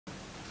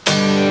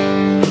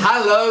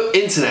Hello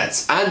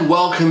Internet, and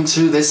welcome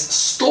to this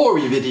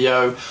story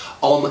video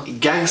on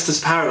Gangsta's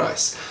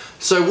Paradise.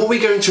 So what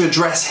we're going to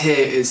address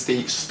here is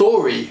the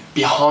story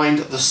behind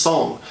the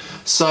song.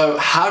 So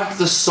how did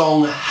the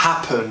song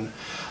happen?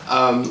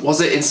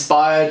 Was it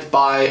inspired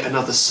by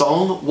another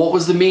song? What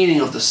was the meaning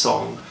of the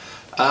song?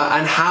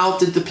 And how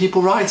did the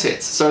people write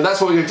it? So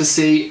that's what we're going to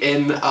see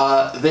in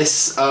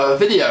this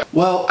video.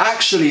 Well,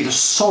 actually the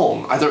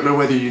song, I don't know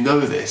whether you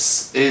know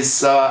this,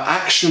 is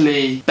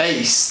actually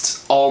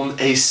based on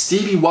a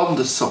Stevie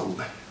Wonder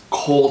song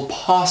called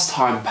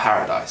Pastime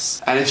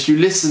Paradise. And if you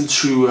listen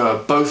to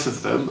both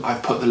of them,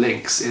 I've put the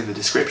links in the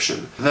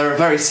description, they're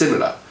very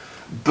similar.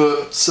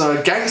 But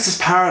Gangsta's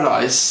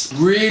Paradise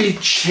really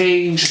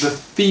changed the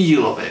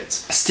feel of it.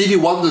 Stevie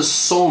Wonder's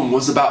song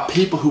was about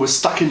people who were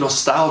stuck in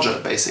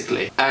nostalgia,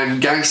 basically. And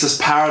Gangsta's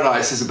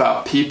Paradise is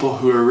about people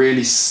who are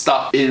really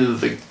stuck in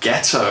the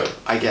ghetto,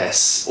 I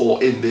guess,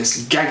 or in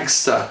this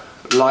gangster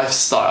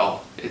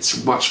lifestyle.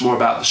 It's much more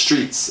about the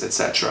streets,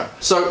 etc.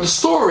 So the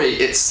story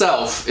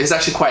itself is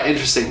actually quite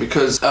interesting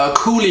because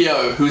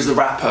Coolio, who's the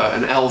rapper,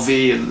 and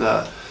LV and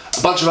a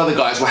bunch of other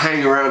guys were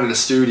hanging around in a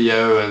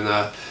studio,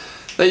 and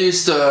they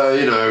used to,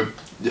 you know,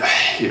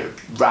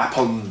 rap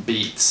on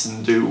beats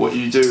and do what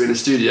you do in a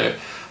studio.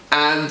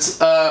 And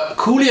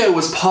Coolio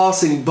was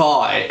passing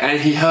by and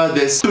he heard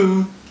this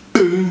boom,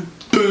 boom,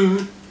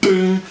 boom,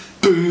 boom,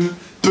 boom,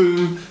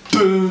 boom, boom,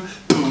 boom,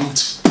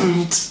 boom,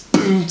 boom,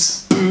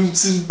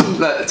 boom,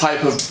 that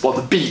type of, well,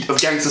 the beat of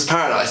Gangsta's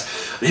Paradise.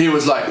 And he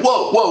was like,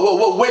 whoa, whoa, whoa,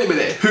 whoa, wait a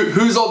minute,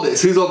 who's on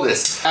this? Who's on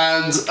this?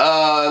 And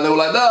they were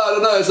like,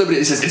 no, it's nobody.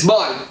 He says, it's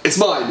mine, it's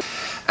mine.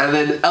 And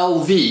then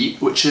LV,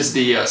 which is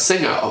the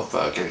singer of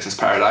Gangsta's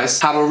Paradise,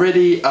 had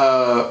already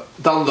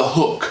done the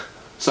hook.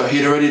 So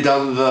he'd already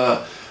done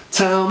the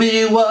 "Tell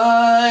me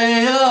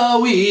why are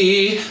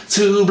we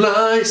too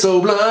blind, so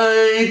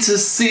blind to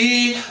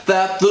see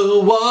that the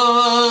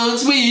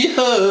ones we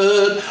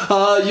heard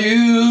are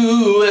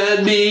you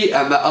and me,"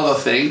 and that other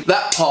thing.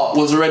 That part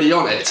was already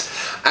on it.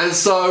 And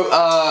so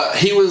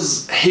he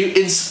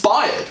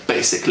inspired,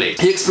 basically.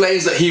 He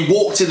explains that he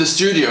walked in the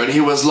studio and he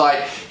was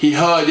like, he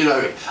heard, you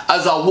know,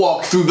 as I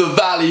walk through the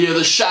valley of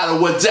the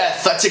shadow of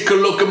death, I take a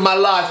look at my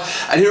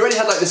life. And he already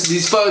had like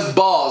these first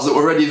bars that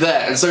were already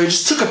there. And so he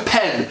just took a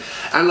pen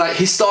and like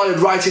he started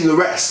writing the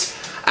rest.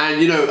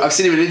 And, you know, I've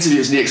seen him in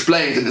interviews and he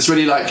explained, and it's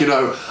really like, you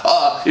know,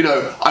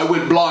 I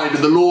went blind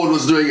and the Lord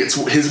was doing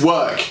his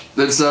work.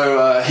 And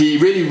so he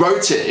really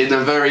wrote it in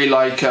a very you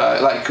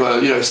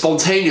know,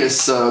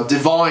 spontaneous,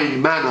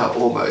 divine manner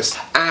almost.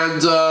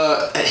 And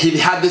he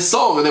had this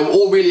song and they were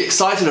all really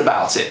excited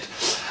about it.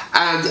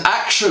 And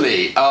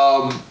actually,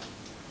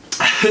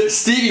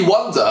 Stevie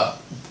Wonder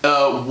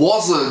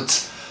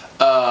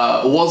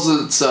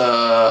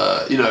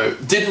you know,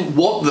 didn't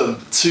want them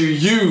to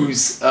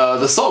use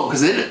the song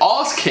because they didn't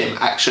ask him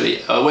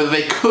actually whether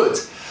they could.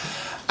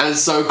 And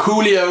so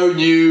Coolio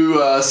knew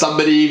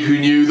somebody who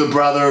knew the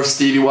brother of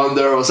Stevie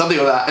Wonder or something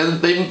like that,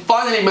 and they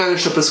finally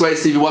managed to persuade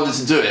Stevie Wonder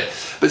to do it.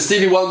 But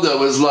Stevie Wonder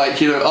was like,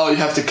 you know, oh, you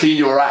have to clean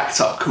your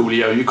act up,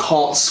 Coolio, you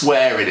can't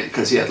swear in it,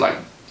 because he had like,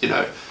 you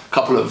know, a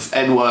couple of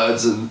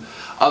N-words and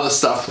other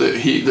stuff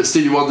that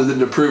Stevie Wonder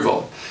didn't approve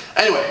of.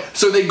 Anyway,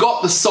 so they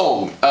got the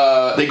song,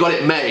 they got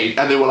it made,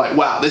 and they were like,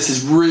 wow, this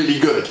is really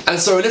good. And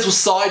so a little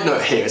side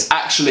note here is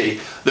actually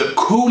that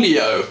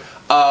Coolio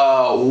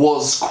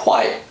was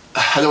quite,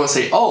 I don't want to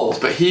say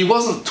old, but he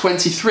wasn't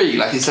 23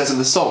 like he says in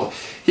the song.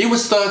 He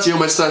was 30,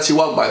 almost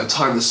 31 by the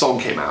time the song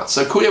came out.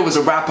 So Coolio was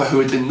a rapper who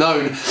had been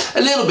known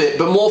a little bit,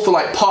 but more for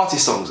like party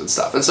songs and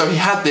stuff. And so he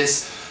had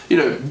this, you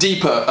know,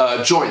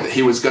 deeper joint that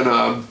he was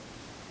gonna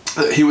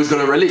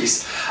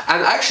release,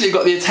 and actually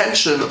got the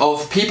attention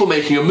of people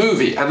making a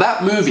movie, and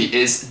that movie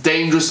is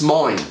Dangerous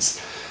Minds.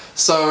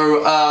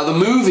 So the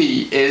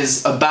movie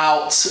is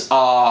about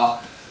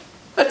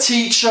a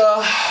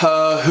teacher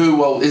who,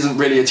 well, isn't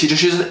really a teacher,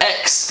 she's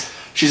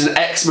an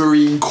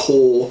ex-Marine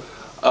Corps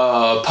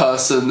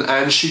person,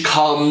 and she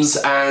comes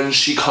and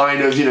she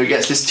kind of, you know,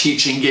 gets this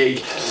teaching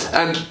gig,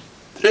 and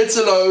it's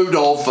a load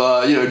of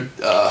you know,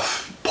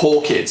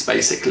 poor kids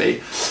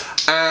basically,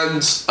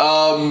 and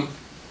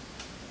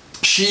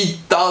she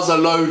does a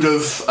load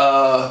of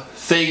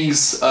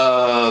things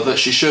that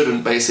she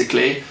shouldn't,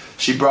 basically.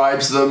 She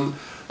bribes them,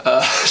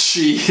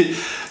 she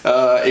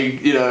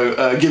you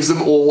know, gives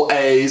them all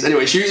A's.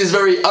 Anyway, she uses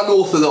very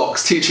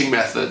unorthodox teaching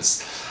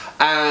methods.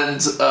 And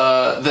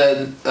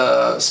then,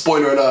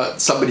 spoiler alert,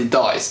 somebody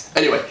dies.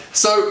 Anyway,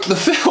 so the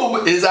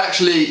film is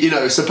actually, you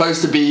know,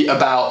 supposed to be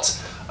about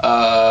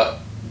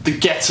the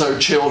ghetto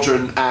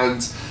children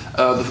and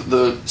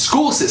the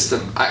school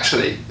system,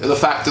 actually. The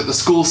fact that the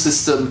school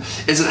system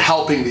isn't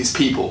helping these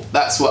people.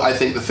 That's what I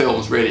think the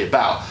film's really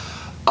about.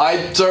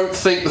 I don't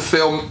think the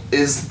film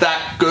is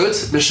that good.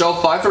 Michelle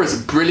Pfeiffer is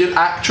a brilliant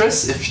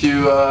actress, if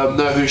you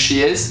know who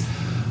she is.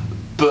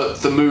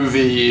 But the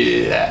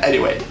movie,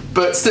 anyway.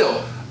 But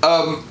still,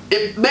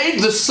 it made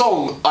the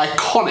song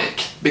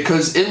iconic,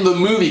 because in the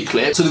movie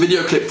clip, so the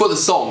video clip for the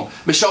song,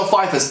 Michelle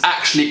Pfeiffer's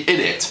actually in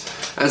it.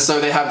 And so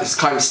they have this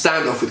kind of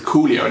standoff with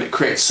Coolio, and it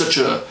creates such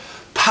a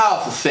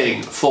powerful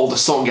thing for the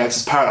song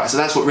Gangsta's Paradise, and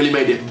that's what really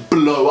made it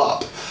blow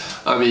up.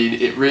 I mean,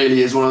 it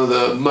really is one of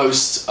the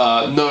most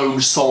known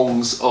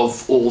songs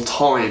of all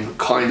time,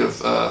 kind of,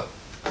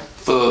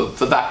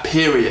 for that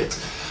period.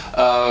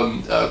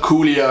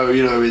 Coolio,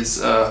 you know,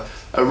 is a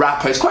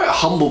rapper. He's quite a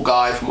humble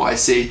guy from what I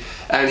see,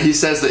 and he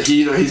says that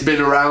he's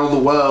been around the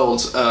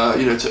world,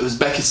 you know, to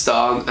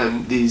Uzbekistan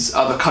and these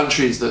other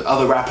countries that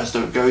other rappers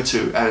don't go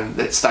to, and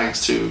it's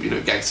thanks to, you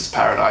know, Gangsta's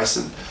Paradise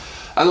and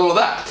all of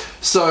that.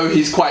 So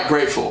he's quite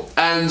grateful.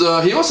 And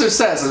he also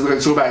says, as we're going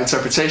to talk about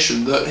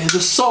interpretation, that the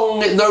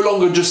song, it no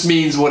longer just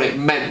means what it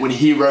meant when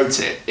he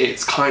wrote it.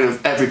 It's kind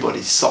of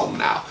everybody's song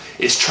now.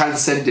 It's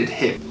transcended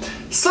him.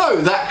 So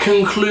that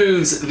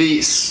concludes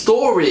the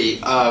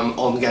story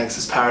on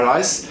Gangsta's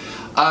Paradise.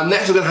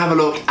 Next we're going to have a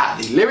look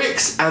at the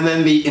lyrics and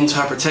then the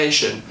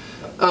interpretation.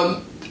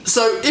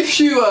 So if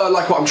you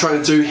like what I'm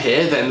trying to do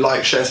here, then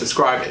like, share,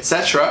 subscribe,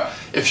 etc.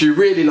 If you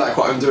really like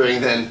what I'm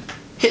doing, then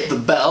hit the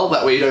bell,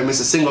 that way you don't miss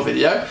a single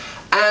video.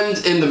 And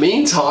in the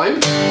meantime,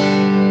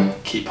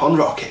 keep on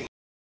rocking.